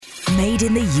Made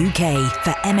in the UK for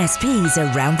MSPs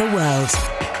around the world.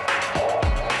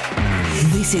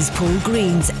 This is Paul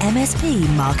Green's MSP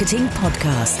Marketing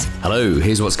Podcast. Hello,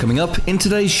 here's what's coming up in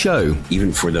today's show.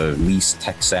 Even for the least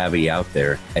tech savvy out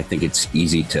there, I think it's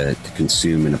easy to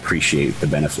consume and appreciate the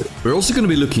benefit. We're also going to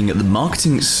be looking at the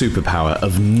marketing superpower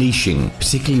of niching,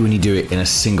 particularly when you do it in a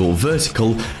single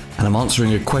vertical. And I'm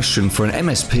answering a question for an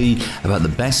MSP about the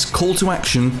best call to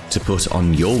action to put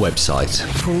on your website.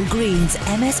 Paul Green's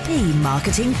MSP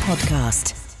Marketing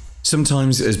Podcast.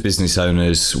 Sometimes as business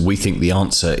owners, we think the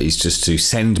answer is just to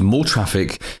send more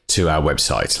traffic to our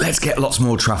website. Let's get lots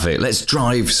more traffic. Let's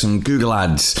drive some Google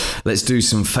ads. Let's do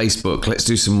some Facebook. Let's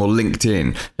do some more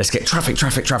LinkedIn. Let's get traffic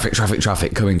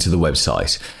coming to the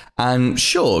website. And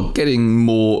sure, getting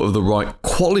more of the right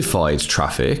qualified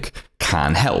traffic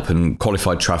can help. And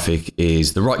qualified traffic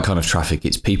is the right kind of traffic.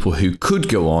 It's people who could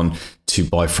go on to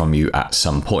buy from you at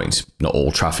some point. Not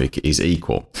all traffic is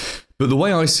equal. But the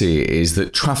way I see it is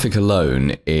that traffic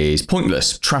alone is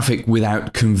pointless. Traffic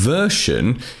without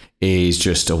conversion is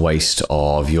just a waste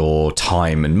of your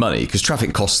time and money, because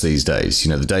traffic costs these days.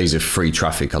 You know, the days of free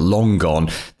traffic are long gone.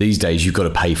 These days, you've got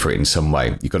to pay for it in some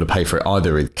way. You've got to pay for it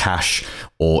either in cash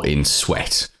or in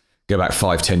sweat. Go back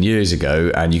 5-10 years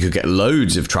ago and you could get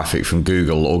loads of traffic from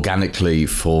Google organically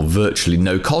for virtually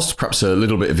no cost, perhaps a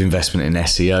little bit of investment in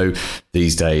SEO.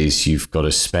 These days, you've got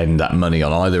to spend that money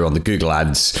on either on the Google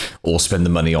ads or spend the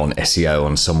money on SEO,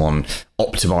 on someone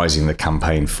optimizing the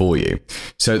campaign for you.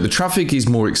 So the traffic is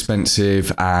more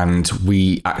expensive, and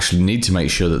we actually need to make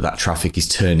sure that that traffic is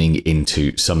turning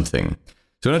into something.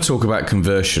 So when I talk about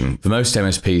conversion, for most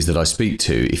MSPs that I speak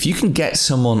to, if you can get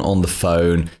someone on the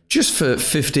phone just for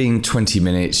 15-20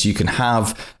 minutes, you can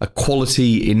have a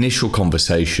quality initial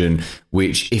conversation,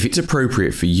 which, if it's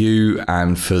appropriate for you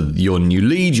and for your new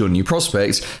lead, your new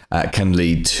prospect, can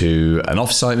lead to an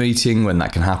offsite meeting when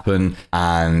that can happen.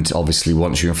 And obviously,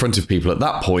 once you're in front of people at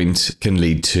that point, can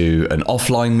lead to an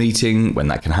offline meeting when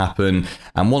that can happen.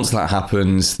 And once that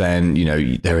happens, then, you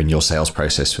know, they're in your sales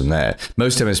process from there.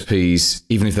 Most MSPs,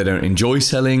 even if they don't enjoy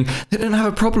selling, they don't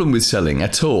have a problem with selling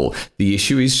at all. The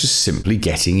issue is just simply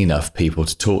getting enough people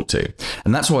to talk to.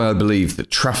 And that's why I believe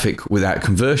that traffic without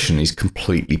conversion is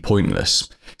completely pointless.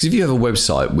 Because if you have a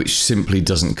website which simply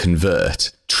doesn't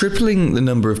convert, tripling the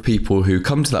number of people who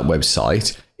come to that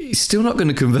website is still not going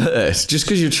to convert. Just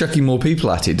because you're chucking more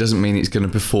people at it doesn't mean it's going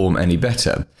to perform any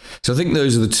better. So I think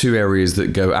those are the two areas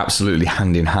that go absolutely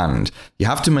hand in hand. You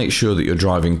have to make sure that you're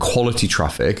driving quality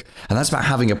traffic, and that's about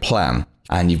having a plan.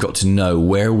 And you've got to know,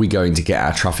 where are we going to get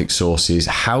our traffic sources?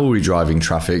 How are we driving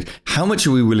traffic? How much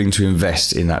are we willing to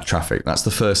invest in that traffic? That's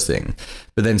the first thing.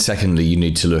 But then secondly, you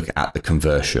need to look at the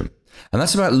conversion. And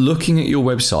that's about looking at your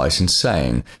website and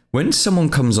saying, when someone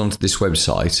comes onto this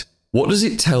website, what does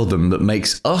it tell them that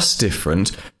makes us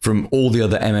different from all the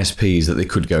other MSPs that they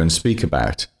could go and speak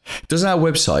about? Does our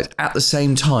website at the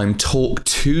same time talk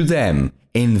to them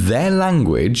in their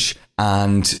language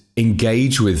and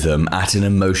engage with them at an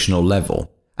emotional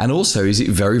level? And also, is it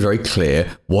very, very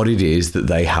clear what it is that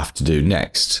they have to do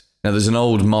next? Now, there's an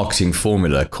old marketing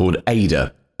formula called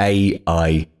AIDA,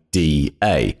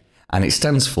 A-I-D-A, and it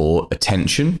stands for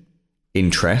attention,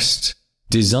 interest,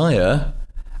 desire,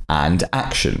 and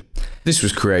action. This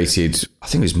was created, I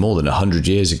think it was more than 100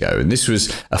 years ago, and this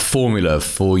was a formula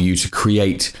for you to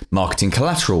create marketing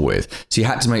collateral with. So you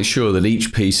had to make sure that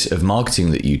each piece of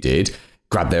marketing that you did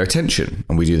grabbed their attention,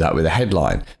 and we do that with a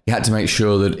headline. You had to make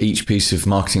sure that each piece of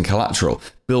marketing collateral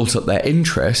built up their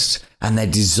interest and their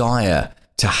desire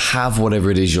to have whatever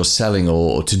it is you're selling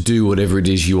or to do whatever it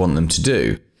is you want them to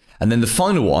do. And then the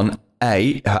final one,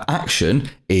 action,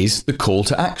 is the call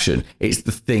to action. It's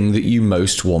the thing that you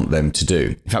most want them to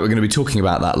do. In fact, we're going to be talking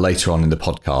about that later on in the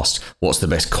podcast. What's the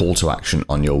best call to action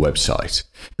on your website?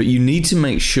 But you need to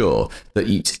make sure that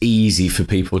it's easy for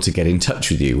people to get in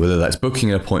touch with you, whether that's booking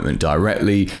an appointment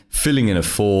directly, filling in a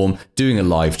form, doing a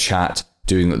live chat,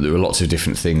 there are lots of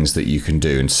different things that you can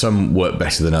do, and some work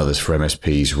better than others for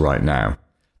MSPs right now.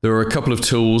 There are a couple of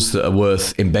tools that are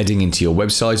worth embedding into your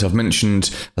website. I've mentioned,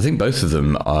 I think, both of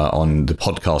them on the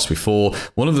podcast before.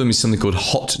 One of them is something called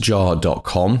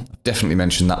hotjar.com. I've definitely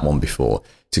mentioned that one before.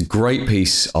 It's a great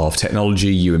piece of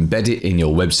technology. You embed it in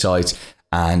your website,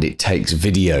 and it takes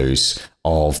videos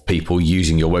of people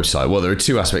using your website. Well, there are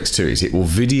two aspects to it. It will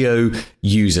video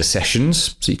user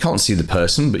sessions, so you can't see the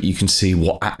person, but you can see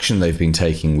what action they've been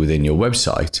taking within your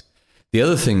website. The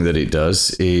other thing that it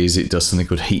does is it does something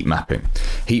called heat mapping.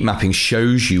 Heat mapping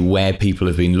shows you where people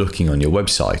have been looking on your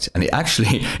website. And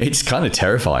it's kind of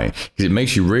terrifying because it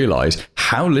makes you realize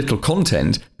how little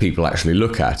content people actually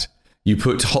look at. you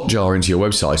put Hotjar into your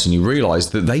website and you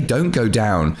realize that they don't go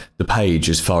down the page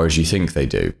as far as you think they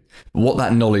do. What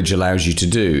that knowledge allows you to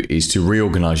do is to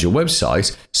reorganize your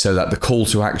website so that the call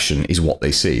to action is what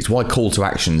they see. It's why call to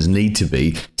actions need to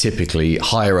be typically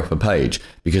higher up a page,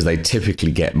 because they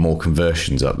typically get more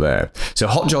conversions up there. So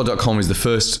hotjar.com is the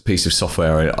first piece of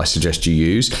software I suggest you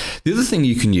use. The other thing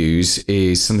you can use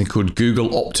is something called Google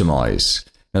Optimize.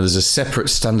 Now, there's a separate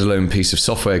standalone piece of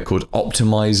software called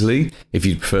Optimizely, if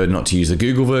you prefer not to use the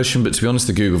Google version, but to be honest,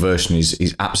 the Google version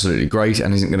is absolutely great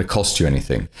and isn't going to cost you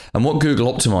anything. And what Google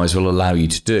Optimize will allow you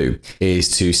to do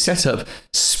is to set up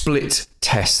split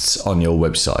tests on your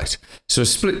website. So a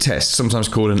split test, sometimes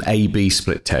called an A/B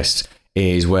split test,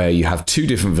 is where you have two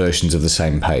different versions of the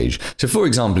same page. So for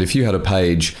example, if you had a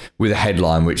page with a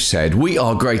headline which said, "We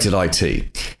are great at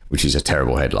IT," which is a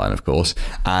terrible headline, of course,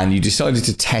 and you decided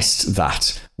to test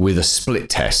that with a split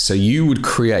test. So you would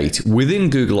create within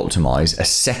Google Optimize a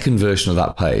second version of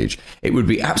that page. It would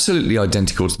be absolutely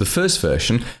identical to the first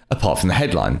version, apart from the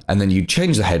headline. And then you'd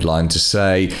change the headline to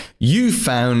say, "You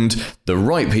found the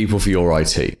right people for your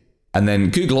IT." And then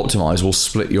Google Optimize will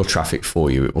split your traffic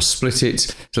for you. It will split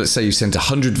it. So let's say you sent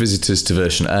 100 visitors to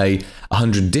version A,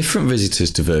 100 different visitors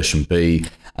to version B,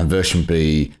 and version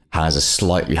B has a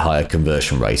slightly higher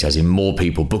conversion rate, as in more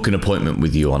people book an appointment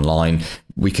with you online.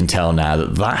 We can tell now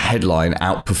that that headline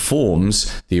outperforms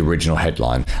the original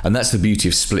headline. And that's the beauty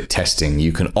of split testing.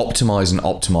 You can optimize and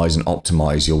optimize and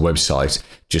optimize your website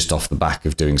just off the back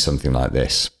of doing something like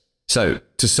this. So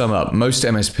to sum up, most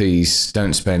MSPs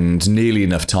don't spend nearly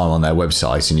enough time on their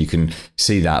website, and you can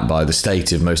see that by the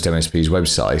state of most MSPs'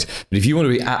 website. But if you want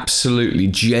to be absolutely,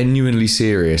 genuinely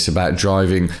serious about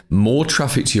driving more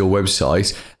traffic to your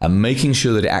website and making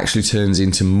sure that it actually turns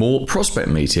into more prospect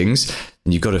meetings,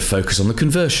 then you've got to focus on the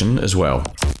conversion as well.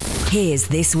 Here's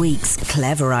this week's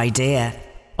clever idea.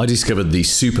 I discovered the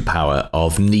superpower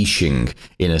of niching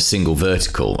in a single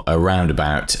vertical around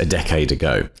about a decade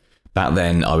ago. Back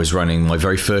then, I was running my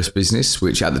very first business,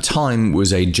 which at the time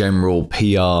was a general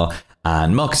PR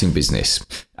and marketing business.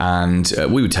 And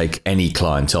we would take any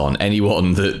client on,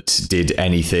 anyone that did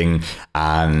anything.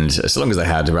 And as long as they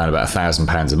had around about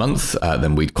 £1,000 a month,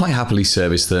 then we'd quite happily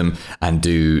service them and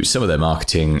do some of their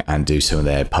marketing and do some of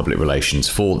their public relations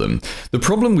for them. The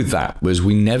problem with that was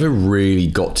we never really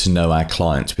got to know our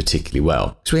clients particularly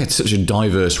well, because we had such a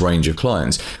diverse range of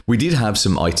clients. We did have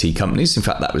some IT companies. In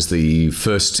fact, that was the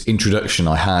first introduction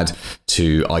I had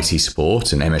to IT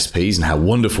support and MSPs and how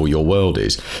wonderful your world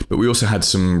is. But we also had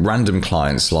some random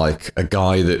clients, like a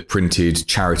guy that printed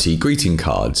charity greeting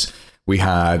cards. We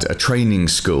had a training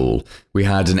school. We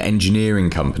had an engineering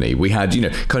company. We had,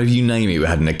 kind of you name it. We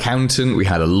had an accountant. We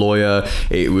had a lawyer.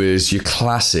 It was your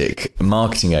classic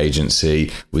marketing agency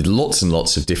with lots and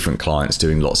lots of different clients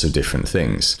doing lots of different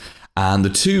things. And the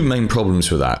two main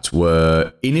problems with that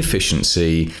were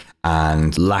inefficiency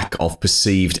and lack of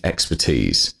perceived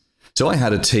expertise. So I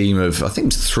had a team of, I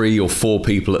think, 3 or 4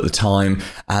 people at the time,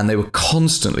 and they were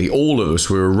constantly, all of us,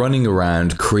 we were running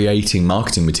around creating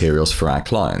marketing materials for our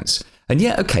clients. And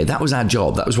yeah, okay, that was our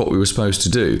job. That was what we were supposed to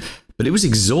do. But it was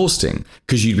exhausting,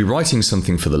 because you'd be writing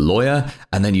something for the lawyer,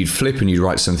 and then you'd flip and you'd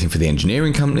write something for the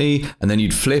engineering company, and then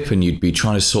you'd flip and you'd be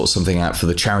trying to sort something out for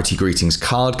the charity greetings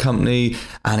card company,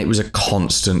 and it was a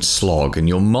constant slog, and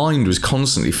your mind was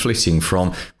constantly flitting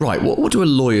from, right, what do a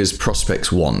lawyer's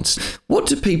prospects want? What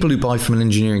do people who buy from an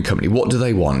engineering company, what do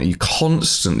they want? You're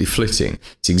constantly flitting.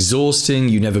 It's exhausting.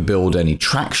 You never build any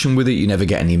traction with it. You never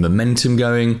get any momentum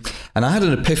going. And I had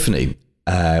an epiphany,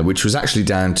 which was actually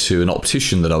down to an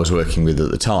optician that I was working with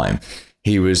at the time.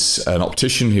 He was an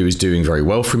optician who was doing very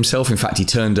well for himself. In fact, he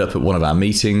turned up at one of our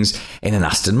meetings in an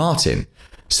Aston Martin.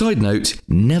 Side note,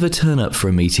 never turn up for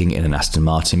a meeting in an Aston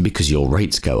Martin because your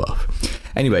rates go up.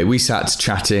 Anyway, we sat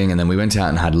chatting and then we went out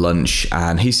and had lunch,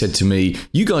 and he said to me,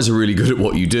 "You guys are really good at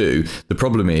what you do. The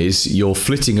problem is you're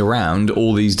flitting around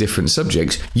all these different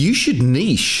subjects. You should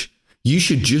niche. You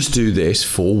should just do this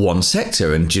for one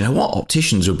sector. And do you know what?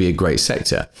 Opticians would be a great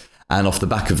sector." And off the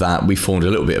back of that, we formed a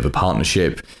little bit of a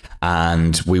partnership,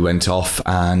 and we went off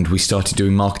and we started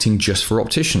doing marketing just for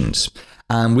opticians.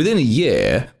 And within a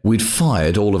year, we'd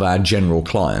fired all of our general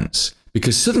clients,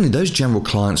 because suddenly those general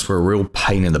clients were a real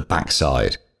pain in the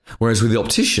backside. Whereas with the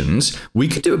opticians, we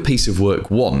could do a piece of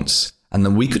work once and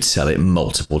then we could sell it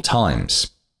multiple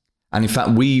times. And in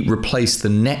fact, we replaced the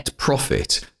net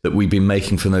profit that we'd been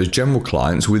making from those general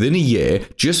clients within a year,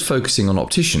 just focusing on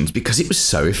opticians, because it was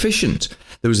so efficient.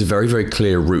 There was a very, very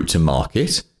clear route to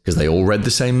market, because they all read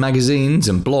the same magazines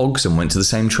and blogs and went to the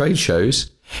same trade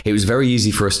shows. It was very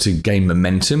easy for us to gain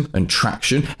momentum and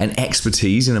traction and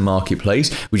expertise in a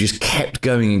marketplace. We just kept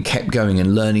going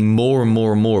and learning more and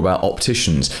more and more about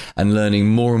opticians and learning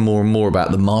more and more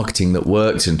about the marketing that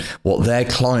worked and what their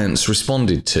clients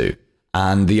responded to.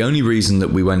 And the only reason that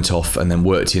we went off and then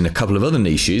worked in a couple of other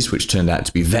niches, which turned out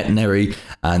to be veterinary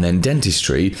and then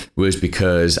dentistry, was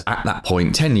because at that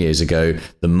point, 10 years ago,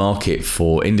 the market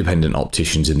for independent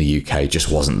opticians in the UK just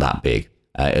wasn't that big.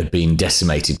 It had been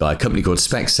decimated by a company called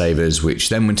Specsavers, which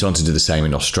then went on to do the same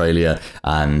in Australia.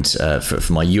 And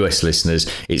for my US listeners,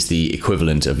 it's the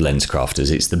equivalent of LensCrafters.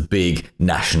 It's the big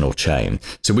national chain.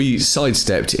 So we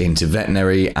sidestepped into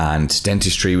veterinary and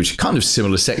dentistry, which are kind of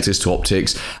similar sectors to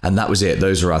optics. And that was it.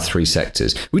 Those are our three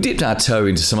sectors. We dipped our toe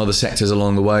into some other sectors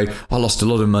along the way. I lost a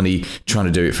lot of money trying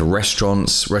to do it for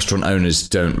restaurants. Restaurant owners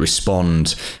don't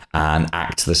respond and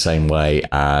act the same way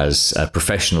as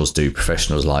professionals do,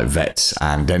 professionals like vets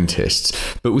and dentists.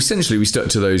 But essentially, we stuck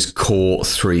to those core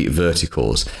three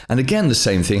verticals. And again, the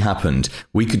same thing happened.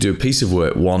 We could do a piece of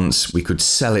work once, we could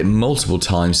sell it multiple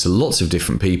times to lots of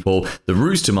different people. The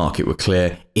routes to market were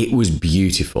clear. It was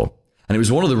beautiful. And it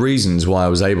was one of the reasons why I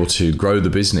was able to grow the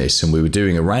business, and we were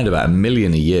doing around about $1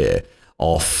 million a year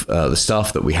off the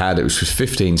staff that we had. It was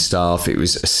 15 staff. It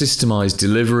was a systemized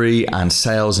delivery and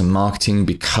sales and marketing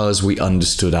because we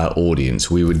understood our audience.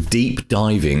 We were deep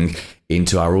diving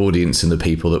into our audience and the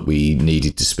people that we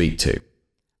needed to speak to.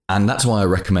 And that's why I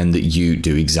recommend that you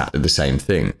do exactly the same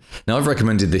thing. Now, I've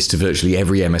recommended this to virtually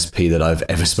every MSP that I've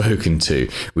ever spoken to,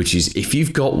 which is if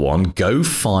you've got one, go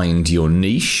find your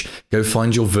niche, go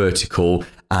find your vertical,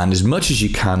 and as much as you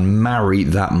can, marry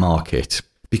that market.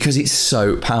 Because it's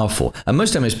so powerful. And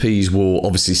most MSPs will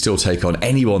obviously still take on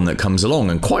anyone that comes along,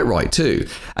 and quite right too.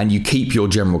 And you keep your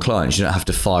general clients. You don't have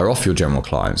to fire off your general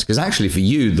clients. Because actually for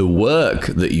you, the work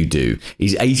that you do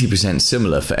is 80%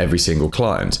 similar for every single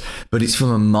client. But it's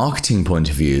from a marketing point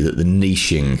of view that the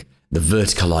niching, the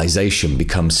verticalization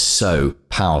becomes so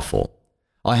powerful.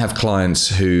 I have clients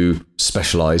who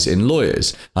specialize in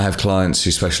lawyers. I have clients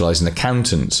who specialize in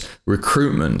accountants,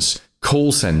 recruitments,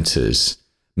 call centers,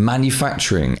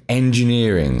 manufacturing,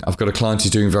 engineering. I've got a client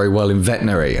who's doing very well in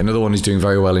veterinary. Another one who's doing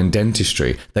very well in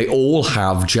dentistry. They all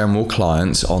have general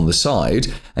clients on the side.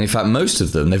 And in fact, most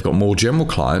of them, they've got more general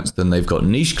clients than they've got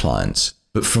niche clients.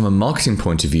 But from a marketing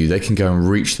point of view, they can go and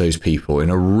reach those people in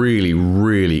a really,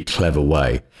 really clever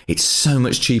way. It's so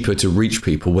much cheaper to reach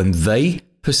people when they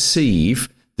perceive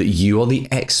that you are the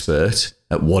expert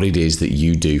at what it is that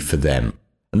you do for them.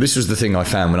 And this was the thing I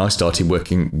found when I started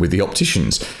working with the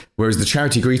opticians. Whereas the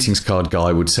charity greetings card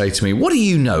guy would say to me, "What do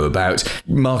you know about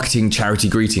marketing charity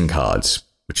greeting cards?"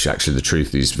 Which actually the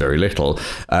truth is very little.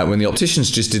 When the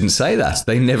opticians just didn't say that.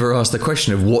 They never asked the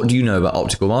question of what do you know about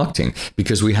optical marketing?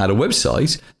 Because we had a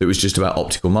website that was just about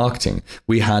optical marketing.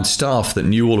 We had staff that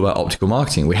knew all about optical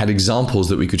marketing. We had examples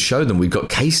that we could show them. We've got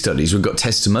case studies. We've got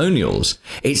testimonials.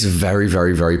 It's very,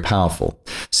 very, very powerful.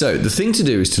 So the thing to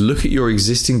do is to look at your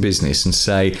existing business and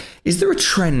say, is there a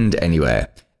trend anywhere?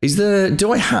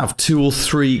 Do I have 2 or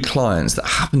 3 clients that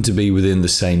happen to be within the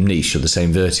same niche or the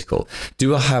same vertical?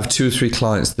 Do I have 2 or 3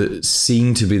 clients that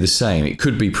seem to be the same? It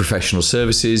could be professional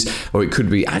services, or it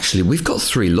could be, actually, we've got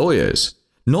 3 lawyers.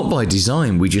 Not by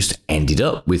design, we just ended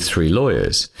up with 3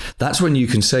 lawyers. That's when you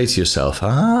can say to yourself,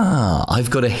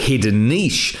 I've got a hidden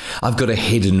niche. I've got a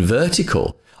hidden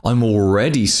vertical. I'm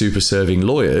already super serving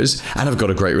lawyers and I've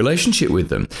got a great relationship with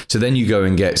them. So then you go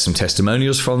and get some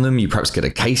testimonials from them. You perhaps get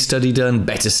a case study done.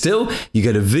 Better still, you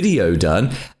get a video done,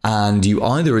 and you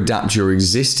either adapt your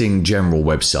existing general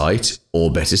website,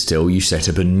 or better still, you set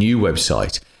up a new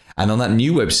website. And on that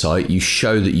new website, you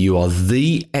show that you are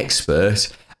the expert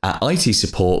at IT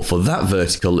support for that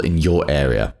vertical in your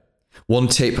area. One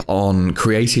tip on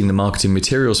creating the marketing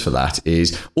materials for that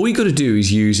is all you got to do is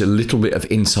use a little bit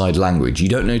of inside language. You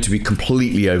don't need to be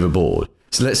completely overboard.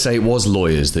 So let's say it was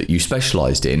lawyers that you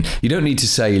specialized in. You don't need to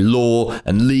say law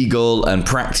and legal and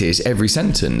practice every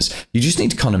sentence. You just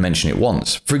need to kind of mention it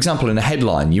once. For example, in a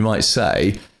headline, you might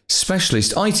say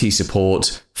specialist IT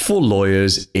support for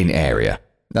lawyers in area.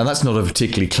 Now, that's not a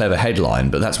particularly clever headline,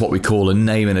 but that's what we call a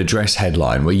name and address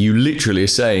headline, where you literally are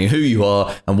saying who you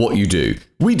are and what you do.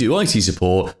 We do IT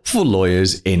support for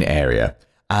lawyers in area.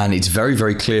 And it's very,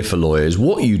 very clear for lawyers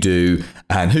what you do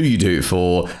and who you do it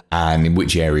for and in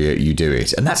which area you do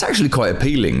it. And that's actually quite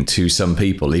appealing to some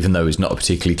people, even though it's not a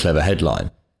particularly clever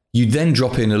headline. You then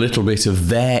drop in a little bit of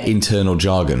their internal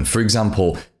jargon. For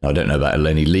example, I don't know about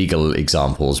any legal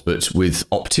examples, but with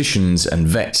opticians and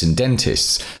vets and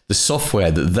dentists, the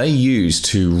software that they use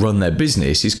to run their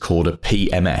business is called a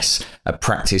PMS, a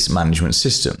practice management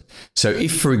system. So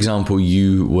if, for example,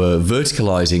 you were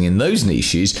verticalizing in those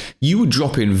niches, you would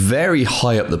drop in very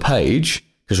high up the page.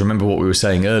 Because remember what we were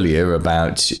saying earlier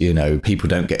about, people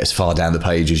don't get as far down the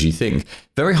page as you think.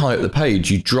 Very high up the page,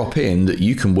 you drop in that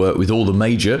you can work with all the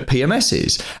major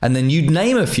PMSs. And then you'd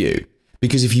name a few.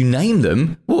 Because if you name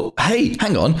them, well, hey,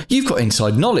 hang on, you've got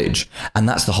inside knowledge. And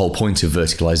that's the whole point of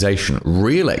verticalization.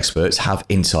 Real experts have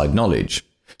inside knowledge.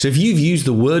 So if you've used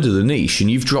the word of the niche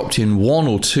and you've dropped in one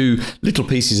or two little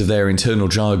pieces of their internal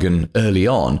jargon early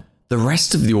on, the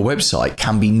rest of your website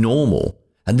can be normal.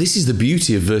 And this is the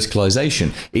beauty of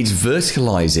verticalization. It's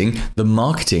verticalizing the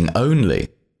marketing only.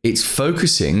 It's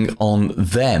focusing on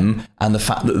them and the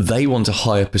fact that they want to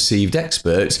hire perceived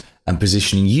experts and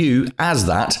positioning you as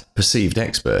that perceived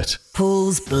expert.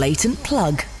 Paul's blatant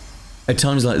plug. At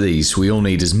times like these, we all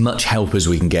need as much help as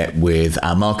we can get with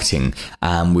our marketing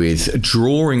and with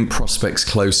drawing prospects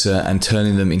closer and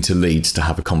turning them into leads to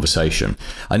have a conversation.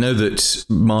 I know that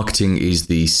marketing is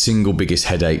the single biggest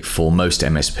headache for most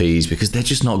MSPs because they're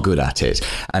just not good at it.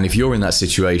 And if you're in that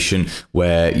situation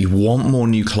where you want more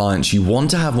new clients, you want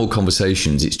to have more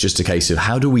conversations, it's just a case of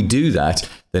how do we do that?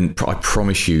 Then I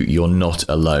promise you, you're not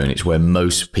alone. It's where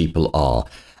most people are.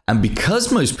 And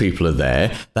because most people are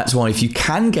there, that's why if you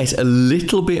can get a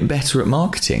little bit better at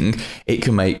marketing, it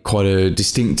can make quite a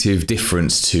distinctive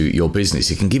difference to your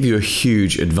business. It can give you a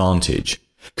huge advantage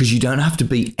because you don't have to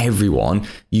beat everyone.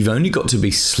 You've only got to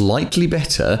be slightly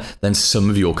better than some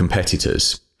of your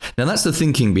competitors. Now, that's the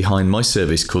thinking behind my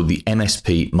service called the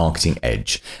MSP Marketing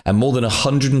Edge. And more than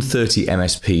 130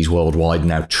 MSPs worldwide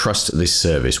now trust this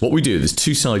service. What we do, there's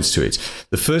two sides to it.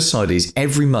 The first side is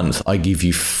every month I give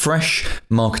you fresh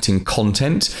marketing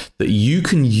content that you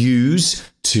can use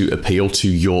to appeal to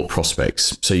your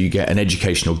prospects. So you get an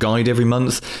educational guide every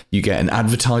month. You get an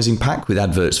advertising pack with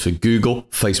adverts for Google,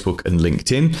 Facebook, and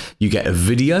LinkedIn. You get a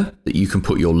video that you can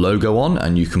put your logo on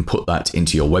and you can put that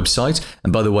into your website.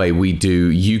 And by the way, we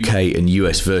do UK and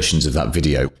US versions of that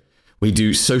video. We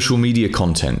do social media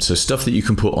content, so stuff that you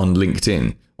can put on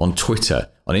LinkedIn, on Twitter,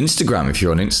 on Instagram if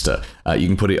you're on Insta. You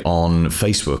can put it on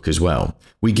Facebook as well.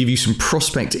 We give you some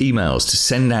prospect emails to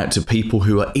send out to people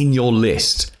who are in your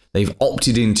list. They've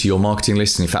opted into your marketing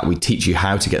list. And in fact, we teach you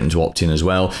how to get them to opt in as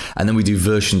well. And then we do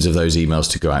versions of those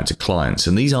emails to go out to clients.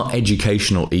 And these are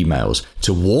educational emails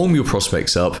to warm your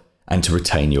prospects up and to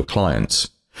retain your clients.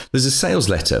 There's a sales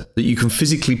letter that you can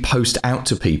physically post out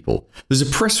to people. There's a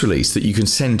press release that you can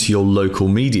send to your local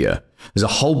media. There's a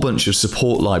whole bunch of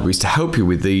support libraries to help you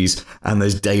with these. And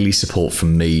there's daily support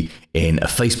from me in a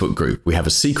Facebook group. We have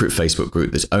a secret Facebook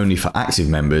group that's only for active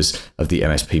members of the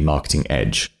MSP Marketing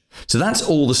Edge. So that's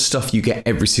all the stuff you get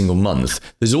every single month.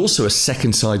 There's also a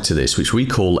second side to this, which we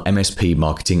call MSP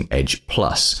Marketing Edge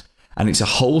Plus. And it's a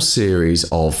whole series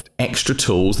of extra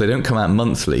tools. They don't come out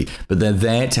monthly, but they're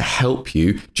there to help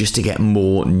you just to get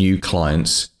more new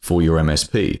clients for your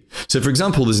MSP. So for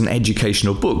example, there's an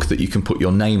educational book that you can put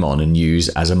your name on and use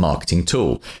as a marketing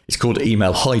tool. It's called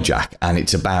Email Hijack, and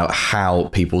it's about how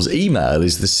people's email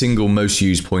is the single most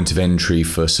used point of entry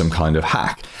for some kind of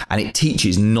hack. And it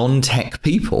teaches non-tech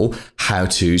people how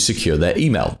to secure their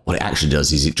email. What it actually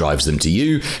does is it drives them to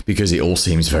you because it all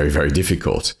seems very, very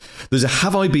difficult. There's a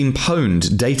Have I Been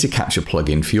Pwned data capture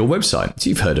plugin for your website.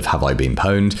 So you've heard of Have I Been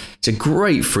Pwned. It's a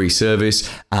great free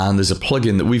service, and there's a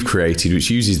plugin that we've created which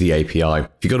uses the API. If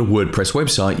you've got a WordPress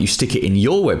website, you stick it in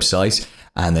your website,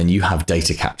 and then you have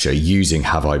data capture using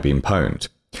Have I Been Pwned.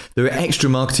 There are extra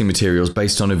marketing materials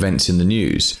based on events in the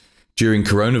news. During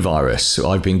coronavirus,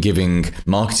 I've been giving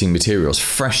marketing materials,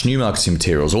 fresh new marketing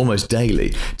materials, almost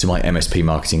daily to my MSP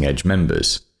Marketing Edge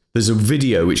members. There's a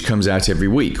video which comes out every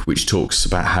week which talks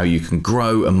about how you can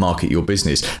grow and market your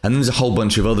business. And there's a whole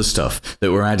bunch of other stuff that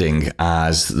we're adding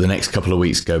as the next couple of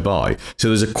weeks go by. So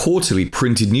there's a quarterly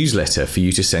printed newsletter for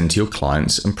you to send to your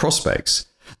clients and prospects.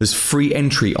 There's free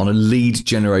entry on a lead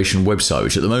generation website,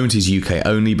 which at the moment is UK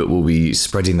only, but we'll be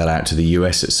spreading that out to the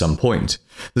US at some point.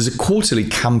 There's a quarterly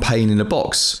campaign in a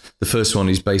box. The first one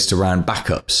is based around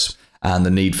backups and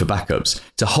the need for backups.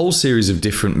 It's a whole series of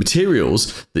different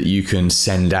materials that you can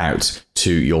send out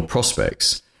to your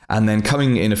prospects. And then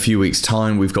coming in a few weeks'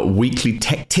 time, we've got weekly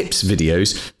tech tips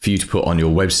videos for you to put on your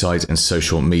website and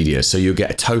social media. So you'll get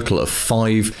a total of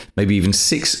 5, maybe even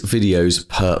 6 videos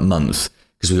per month,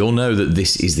 because we all know that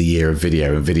this is the year of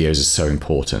video and videos are so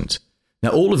important. Now,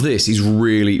 all of this is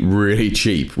really, really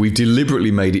cheap. We've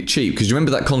deliberately made it cheap because remember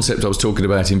that concept I was talking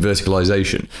about in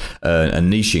verticalization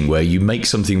and niching, where you make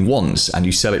something once and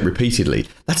you sell it repeatedly.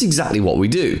 That's exactly what we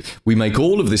do. We make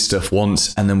all of this stuff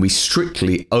once and then we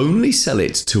strictly only sell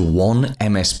it to one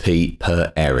MSP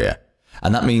per area.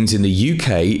 And that means in the UK,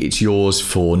 it's yours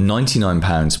for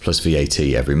 £99 plus VAT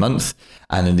every month.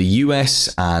 And in the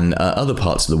US and other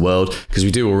parts of the world, because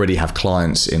we do already have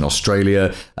clients in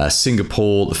Australia,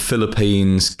 Singapore, the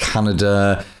Philippines,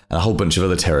 Canada, and a whole bunch of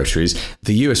other territories,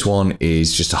 the US one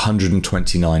is just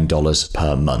 $129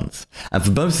 per month. And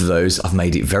for both of those, I've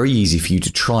made it very easy for you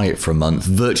to try it for a month,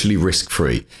 virtually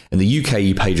risk-free. In the UK,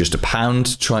 you pay just £1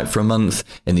 to try it for a month.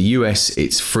 In the US,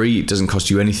 it's free. It doesn't cost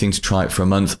you anything to try it for a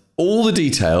month. All the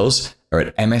details are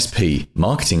at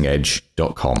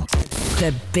mspmarketingedge.com.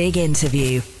 The big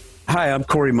interview. Hi, I'm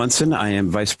Corey Munson. I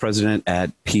am Vice President at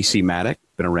PCmatic.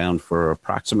 Been around for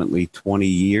approximately 20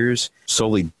 years,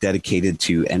 solely dedicated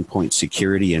to endpoint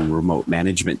security and remote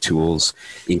management tools,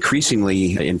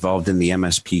 increasingly involved in the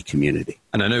MSP community.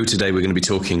 And I know today we're going to be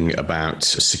talking about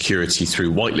security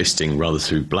through whitelisting rather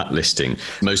through blacklisting.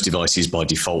 Most devices by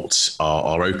default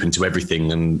are open to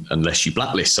everything unless you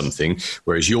blacklist something,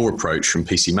 whereas your approach from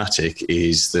PCmatic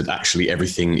is that actually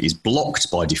everything is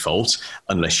blocked by default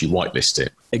unless you whitelist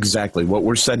it. Exactly. What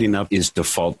we're setting up is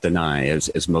default deny,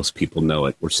 as most people know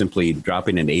it. We're simply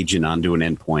dropping an agent onto an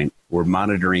endpoint. We're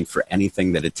monitoring for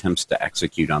anything that attempts to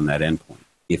execute on that endpoint.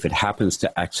 If it happens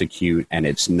to execute and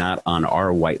it's not on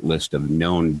our whitelist of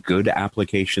known good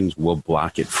applications, we'll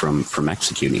block it from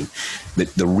executing.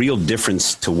 The real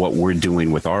difference to what we're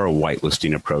doing with our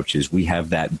whitelisting approach is we have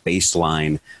that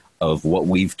baseline of what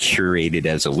we've curated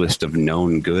as a list of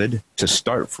known good to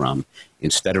start from,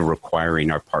 instead of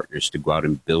requiring our partners to go out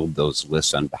and build those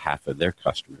lists on behalf of their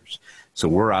customers. So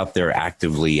we're out there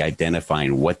actively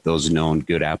identifying what those known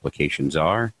good applications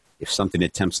are. If something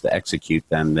attempts to execute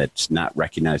them that's not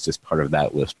recognized as part of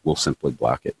that list, we'll simply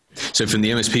block it. So from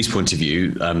the MSP's point of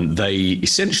view, they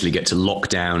essentially get to lock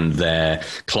down their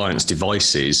clients'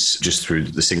 devices just through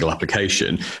the single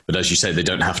application. But as you say, they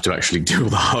don't have to actually do all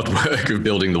the hard work of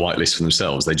building the whitelist for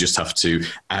themselves. They just have to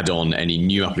add on any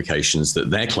new applications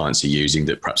that their clients are using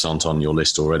that perhaps aren't on your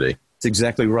list already. That's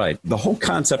exactly right. The whole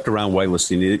concept around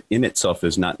whitelisting in itself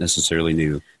is not necessarily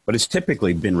new, but it's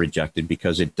typically been rejected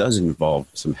because it does involve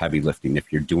some heavy lifting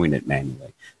if you're doing it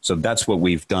manually. So that's what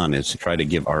we've done, is to try to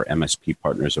give our MSP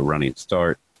partners a running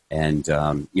start. And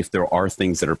if there are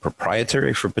things that are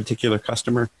proprietary for a particular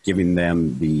customer, giving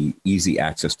them the easy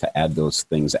access to add those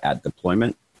things at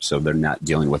deployment, so they're not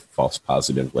dealing with false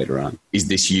positive later on. Is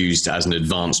this used as an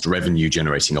advanced revenue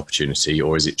generating opportunity,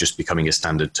 or is it just becoming a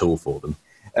standard tool for them?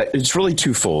 It's really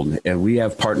twofold. We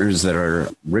have partners that are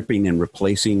ripping and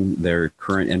replacing their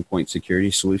current endpoint security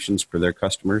solutions for their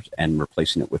customers and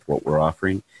replacing it with what we're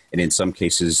offering. And in some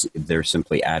cases, they're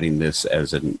simply adding this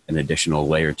as an additional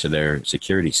layer to their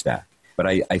security stack. But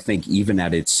I think even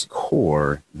at its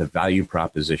core, the value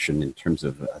proposition in terms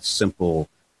of a simple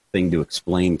thing to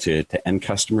explain to end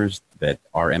customers that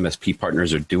our MSP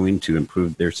partners are doing to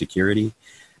improve their security,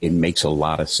 it makes a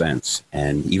lot of sense.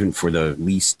 And even for the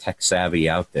least tech savvy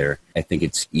out there, I think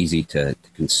it's easy to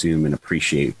consume and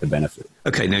appreciate the benefit.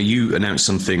 Okay, now you announced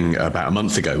something about a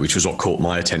month ago, which was what caught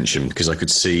my attention, because I could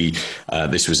see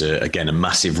this was, again, a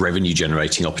massive revenue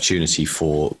generating opportunity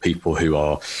for people who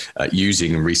are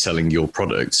using and reselling your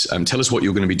products. Tell us what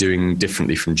you're going to be doing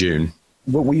differently from June.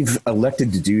 What we've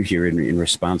elected to do here in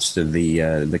response to the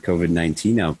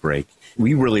COVID-19 outbreak,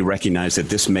 we really recognize that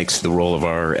this makes the role of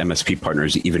our MSP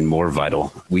partners even more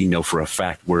vital. We know for a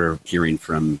fact we're hearing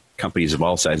from companies of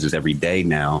all sizes every day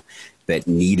now that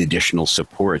need additional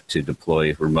support to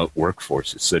deploy remote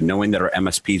workforces. So knowing that our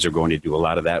MSPs are going to do a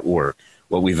lot of that work,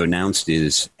 what we've announced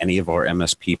is any of our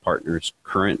MSP partners,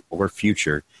 current or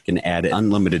future, can add an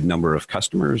unlimited number of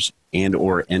customers and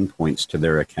or endpoints to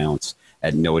their accounts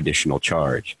at no additional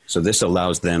charge. So this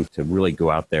allows them to really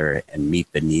go out there and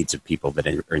meet the needs of people that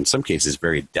are in some cases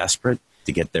very desperate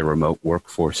to get their remote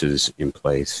workforces in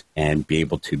place and be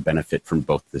able to benefit from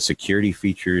both the security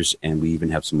features, and we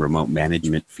even have some remote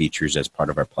management features as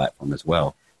part of our platform as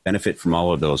well. Benefit from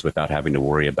all of those without having to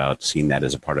worry about seeing that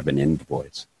as a part of an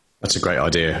invoice. That's a great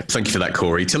idea. Thank you for that,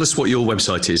 Corey. Tell us what your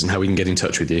website is and how we can get in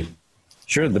touch with you.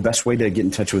 Sure. The best way to get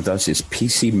in touch with us is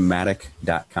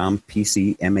PCmatic.com,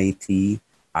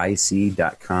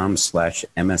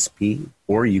 PCmatic.com/MSP,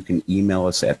 or you can email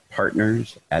us at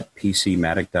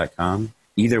partners@PCmatic.com.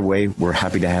 Either way, we're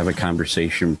happy to have a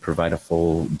conversation, provide a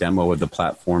full demo of the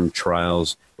platform,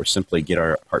 trials, or simply get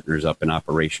our partners up and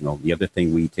operational. The other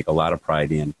thing we take a lot of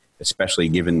pride in especially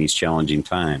given these challenging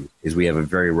times, is we have a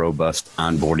very robust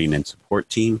onboarding and support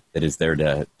team that is there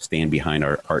to stand behind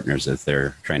our partners as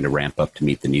they're trying to ramp up to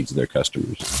meet the needs of their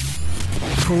customers.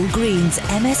 Paul Green's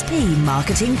MSP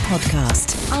Marketing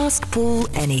Podcast. Ask Paul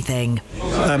anything.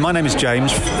 My name is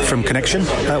James from Connection.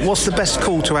 What's the best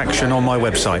call to action on my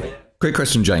website? Great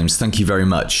question, James. Thank you very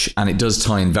much. And it does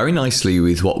tie in very nicely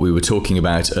with what we were talking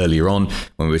about earlier on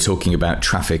when we were talking about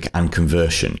traffic and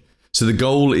conversion. So the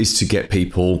goal is to get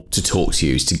people to talk to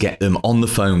you, is to get them on the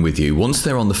phone with you. Once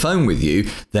they're on the phone with you,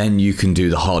 then you can do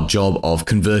the hard job of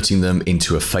converting them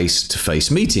into a face-to-face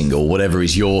meeting or whatever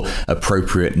is your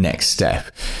appropriate next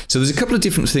step. So there's a couple of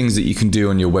different things that you can do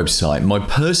on your website. My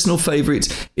personal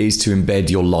favorite is to embed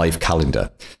your live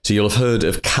calendar. So you'll have heard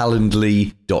of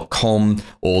Calendly.com,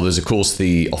 or there's of course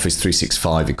the Office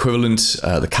 365 equivalent,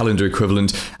 the calendar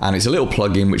equivalent, and it's a little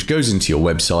plugin which goes into your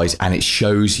website and it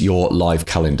shows your live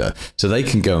calendar. So they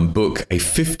can go and book a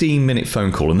 15-minute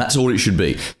phone call, and that's all it should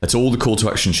be. That's all the call to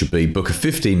action should be. Book a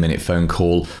 15-minute phone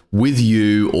call with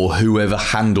you or whoever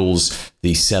handles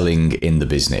the selling in the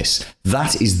business.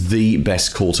 That is the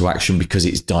best call to action because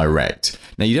it's direct.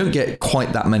 Now, you don't get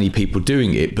quite that many people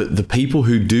doing it, but the people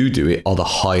who do it are the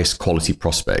highest quality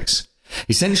prospects.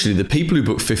 Essentially, the people who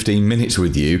book 15 minutes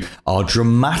with you are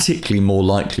dramatically more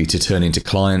likely to turn into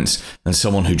clients than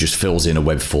someone who just fills in a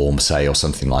web form, say, or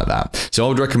something like that. So I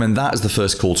would recommend that as the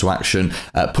first call to action.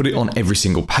 Put it on every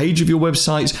single page of your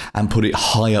website and put it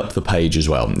high up the page as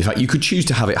well. In fact, you could choose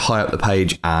to have it high up the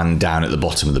page and down at the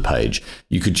bottom of the page.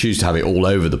 You could choose to have it all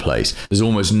over the place. There's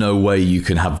almost no way you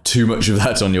can have too much of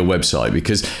that on your website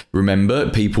because remember,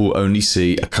 people only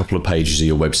see a couple of pages of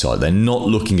your website. They're not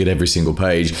looking at every single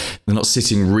page. They're not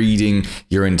sitting reading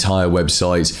your entire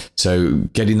website. So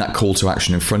getting that call to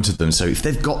action in front of them. So if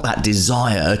they've got that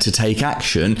desire to take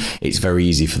action, it's very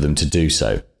easy for them to do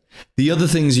so. The other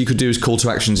things you could do as call to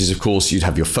actions is, of course, you'd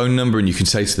have your phone number and you can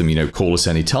say to them, call us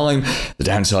anytime. The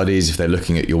downside is if they're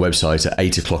looking at your website at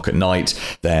 8 o'clock at night,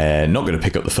 they're not going to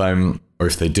pick up the phone. Or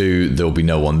if they do, there'll be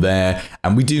no one there.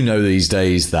 And we do know these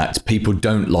days that people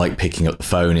don't like picking up the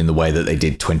phone in the way that they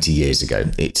did 20 years ago.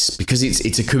 It's because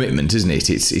it's a commitment, isn't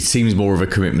it? It seems more of a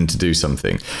commitment to do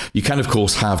something. You can, of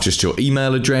course, have just your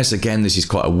email address. Again, this is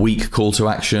quite a weak call to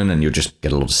action and you'll just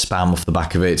get a lot of spam off the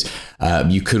back of it.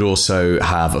 You could also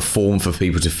have a form for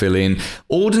people to fill in.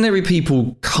 Ordinary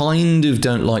people kind of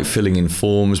don't like filling in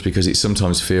forms because it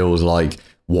sometimes feels like,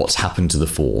 what's happened to the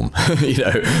form?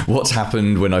 What's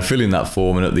happened when I fill in that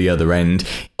form and at the other end?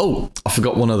 Oh, I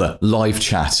forgot one other, live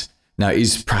chat. Now, it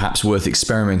is perhaps worth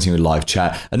experimenting with live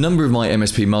chat. A number of my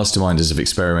MSP masterminders have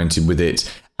experimented with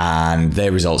it and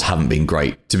their results haven't been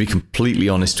great. To be completely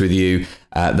honest with you,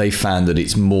 they found that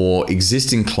it's more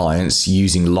existing clients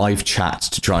using live chat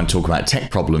to try and talk about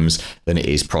tech problems than it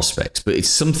is prospects. But it's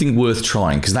something worth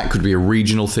trying because that could be a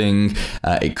regional thing.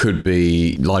 It could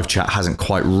be live chat hasn't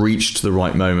quite reached the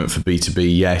right moment for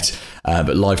B2B yet,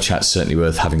 but live chat's certainly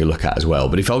worth having a look at as well.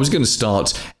 But if I was going to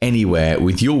start anywhere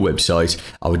with your website,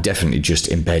 I would definitely just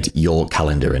embed your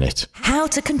calendar in it. How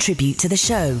to contribute to the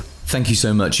show. Thank you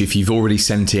so much. If you've already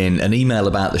sent in an email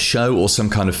about the show or some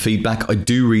kind of feedback, I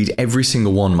do read every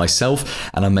single one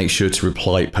myself and I make sure to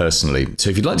reply personally. So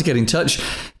if you'd like to get in touch,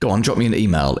 go on, drop me an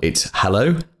email. It's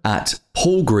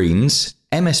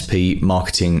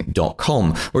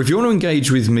hello@paulgreensmspmarketing.com. Or if you want to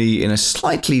engage with me in a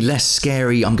slightly less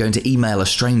scary, I'm going to email a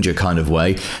stranger kind of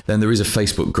way, then there is a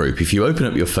Facebook group. If you open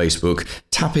up your Facebook,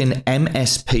 tap in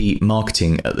MSP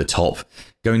Marketing at the top,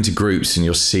 go into groups and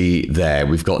you'll see there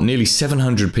we've got nearly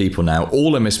 700 people now,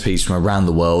 all MSPs from around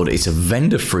the world. It's a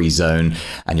vendor-free zone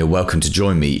and you're welcome to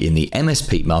join me in the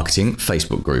MSP Marketing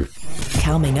Facebook group.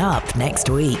 Coming up next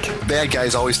week. Bad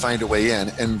guys always find a way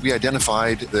in, and we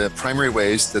identified the primary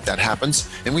ways that happens,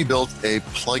 and we built a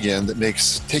plugin that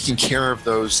makes taking care of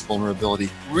those vulnerability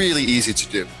really easy to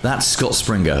do. That's Scott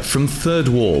Springer from Third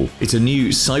Wall. It's a new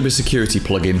cybersecurity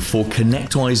plugin for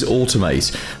ConnectWise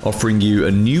Automate, offering you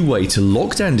a new way to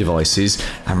lock down devices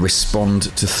and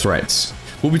respond to threats.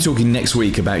 We'll be talking next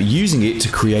week about using it to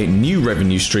create new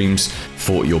revenue streams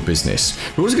for your business.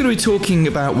 We're also going to be talking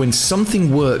about when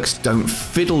something works, don't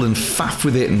fiddle and faff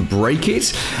with it and break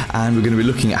it. And we're going to be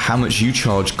looking at how much you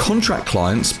charge contract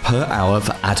clients per hour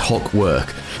for ad hoc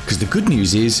work. Because the good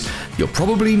news is you're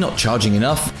probably not charging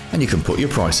enough and you can put your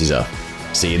prices up.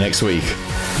 See you next week.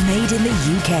 Made in the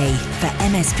UK for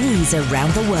MSPs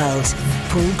around the world.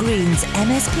 Paul Green's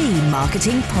MSP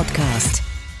Marketing Podcast.